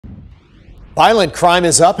Violent crime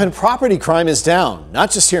is up and property crime is down,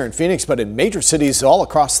 not just here in Phoenix, but in major cities all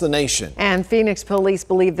across the nation. And Phoenix police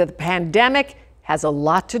believe that the pandemic has a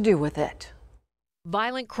lot to do with it.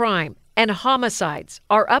 Violent crime and homicides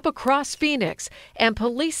are up across Phoenix, and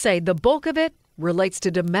police say the bulk of it relates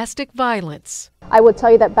to domestic violence. I would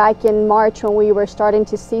tell you that back in March, when we were starting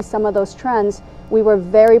to see some of those trends, we were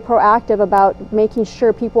very proactive about making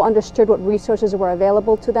sure people understood what resources were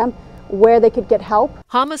available to them, where they could get help.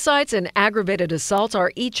 Homicides and aggravated assaults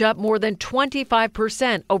are each up more than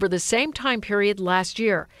 25% over the same time period last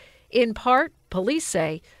year. In part, police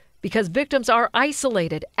say, because victims are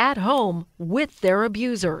isolated at home with their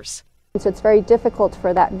abusers. So it's very difficult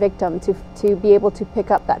for that victim to be able to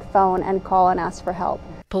pick up that phone and call and ask for help.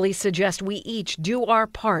 Police suggest we each do our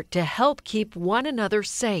part to help keep one another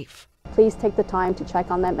safe. Please take the time to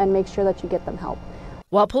check on them and make sure that you get them help.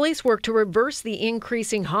 While police work to reverse the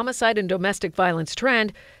increasing homicide and domestic violence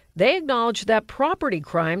trend, they acknowledge that property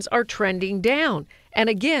crimes are trending down and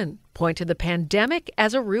again point to the pandemic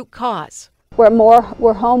as a root cause.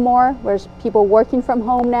 We're home more. There's people working from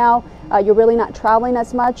home now. You're really not traveling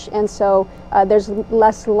as much, and so there's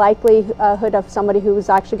less likelihood of somebody who's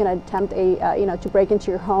actually going to attempt to break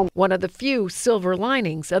into your home. One of the few silver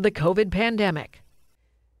linings of the COVID pandemic.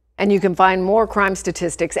 And you can find more crime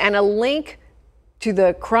statistics and a link to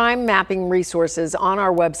the crime mapping resources on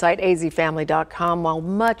our website, azfamily.com. While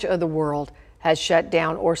much of the world has shut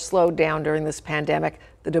down or slowed down during this pandemic,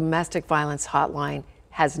 the domestic violence hotline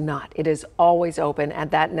has not. It is always open,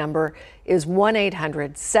 and that number is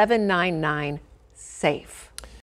 1-800-799-SAFE.